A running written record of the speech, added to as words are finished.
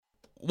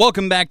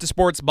Welcome back to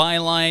Sports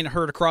Byline,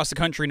 heard across the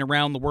country and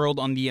around the world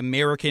on the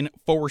American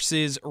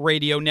Forces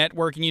Radio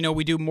Network. And you know,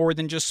 we do more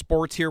than just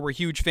sports here. We're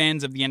huge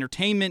fans of the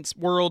entertainment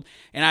world.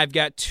 And I've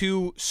got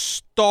two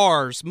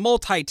stars,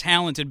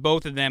 multi-talented,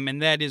 both of them, and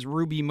that is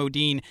Ruby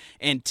Modine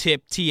and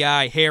Tip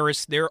T.I.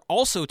 Harris. They're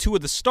also two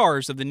of the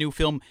stars of the new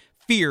film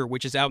Fear,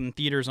 which is out in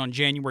theaters on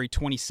January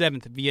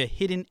 27th via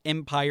Hidden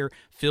Empire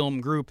Film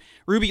Group.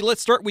 Ruby,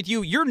 let's start with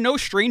you. You're no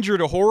stranger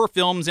to horror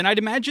films, and I'd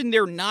imagine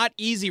they're not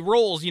easy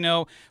roles. You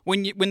know,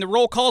 when the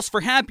role calls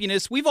for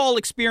happiness, we've all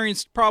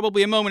experienced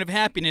probably a moment of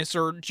happiness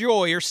or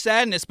joy or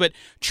sadness, but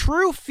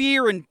true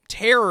fear and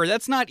terror,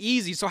 that's not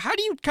easy. So how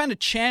do you kind of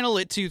channel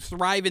it to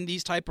thrive in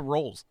these type of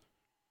roles?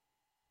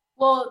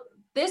 Well,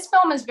 this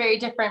film is very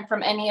different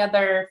from any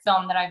other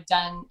film that I've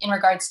done in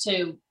regards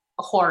to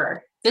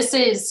horror. This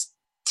is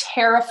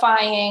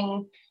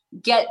terrifying,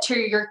 get to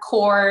your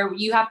core.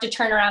 You have to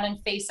turn around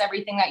and face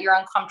everything that you're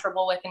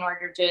uncomfortable with in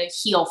order to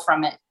heal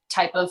from it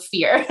type of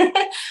fear.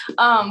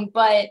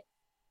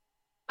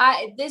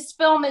 This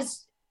film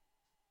is,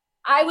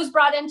 I was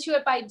brought into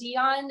it by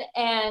Dion,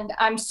 and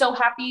I'm so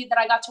happy that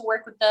I got to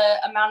work with the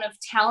amount of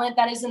talent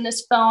that is in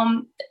this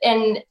film.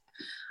 And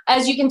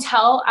as you can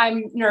tell,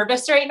 I'm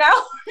nervous right now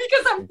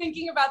because I'm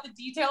thinking about the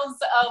details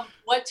of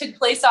what took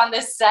place on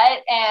this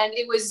set, and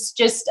it was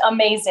just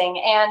amazing.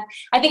 And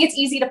I think it's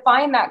easy to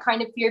find that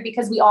kind of fear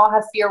because we all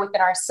have fear within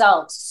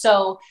ourselves.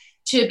 So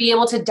to be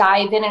able to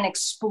dive in and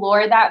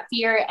explore that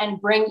fear and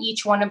bring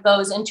each one of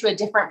those into a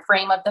different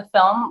frame of the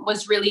film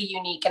was really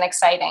unique and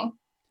exciting.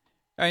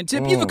 And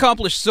Tip, you've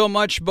accomplished so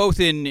much both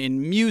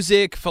in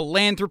music,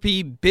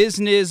 philanthropy,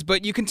 business,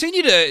 but you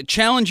continue to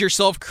challenge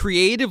yourself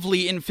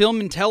creatively in film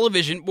and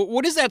television.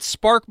 What is that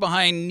spark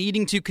behind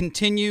needing to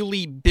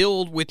continually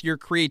build with your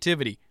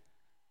creativity?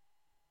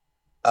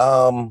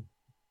 I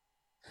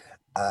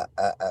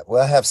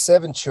have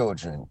 7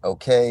 children,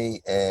 okay,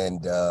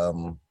 and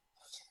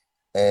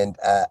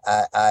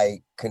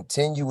I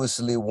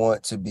continuously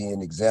want to be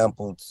an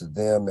example to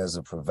them as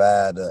a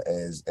provider,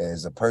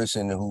 as a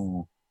person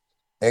who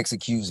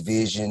executes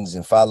visions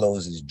and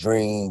follows his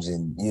dreams,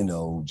 and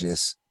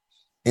just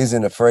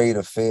isn't afraid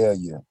of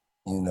failure,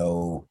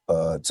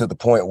 to the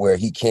point where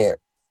he can't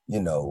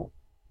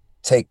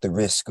take the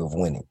risk of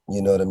winning,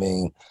 you know what I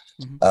mean?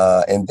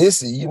 And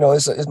this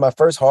it's my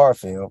first horror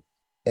film,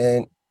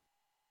 and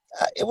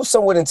it was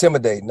somewhat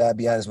intimidating, I'll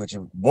be honest with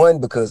you. One,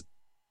 because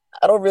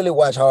I don't really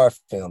watch horror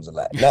films a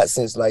lot, not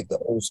since like the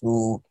old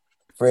school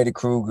Freddy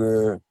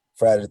Krueger,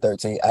 Friday the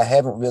 13th. I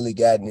haven't really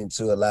gotten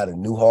into a lot of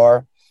new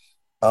horror.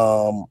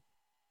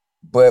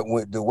 But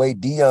with the way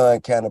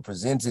Dion kind of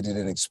presented it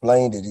and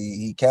explained it,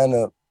 he kind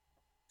of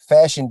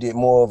fashioned it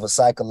more of a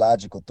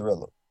psychological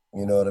thriller,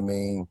 you know what I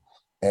mean?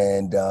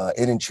 And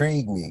it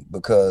intrigued me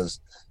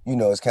because,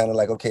 it's kind of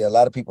like, okay, a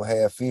lot of people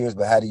have fears,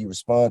 but how do you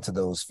respond to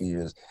those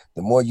fears?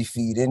 The more you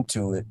feed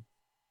into it,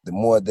 the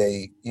more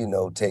they,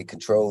 take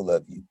control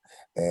of you.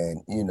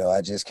 And,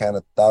 I just kind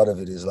of thought of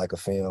it as like a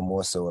film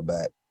more so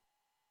about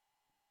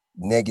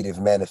negative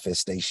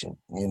manifestation,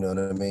 you know what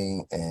I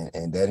mean?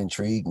 And that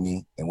intrigued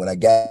me. And when I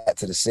got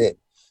to the set,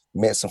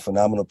 met some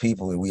phenomenal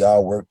people, and we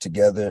all worked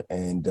together,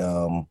 and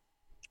I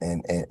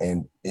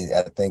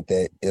think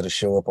that it'll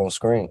show up on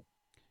screen.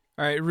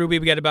 All right, Ruby,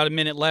 we got about a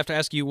minute left to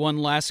ask you one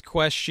last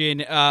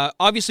question.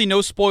 Obviously,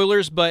 no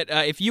spoilers, but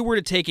if you were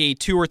to take a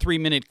 2 or 3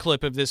 minute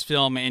clip of this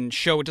film and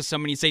show it to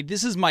somebody and say,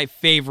 "This is my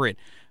favorite,"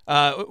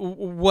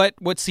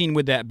 what scene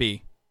would that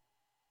be?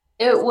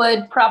 It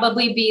would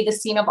probably be the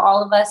scene of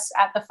all of us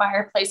at the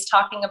fireplace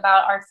talking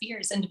about our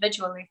fears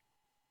individually.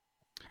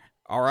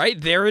 All right,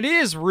 there it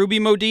is. Ruby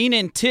Modine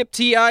and Tip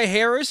T.I.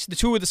 Harris, the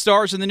two of the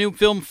stars in the new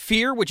film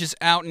Fear, which is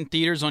out in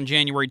theaters on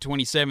January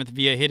 27th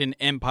via Hidden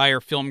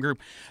Empire Film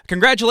Group.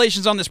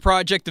 Congratulations on this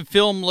project. The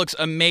film looks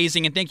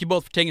amazing, and thank you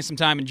both for taking some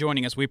time and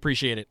joining us. We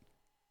appreciate it.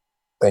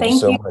 Thank you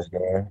so much,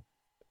 Gary.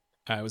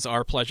 It was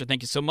our pleasure.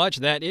 Thank you so much.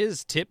 That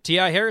is Tip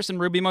T.I. Harris and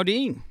Ruby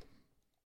Modine.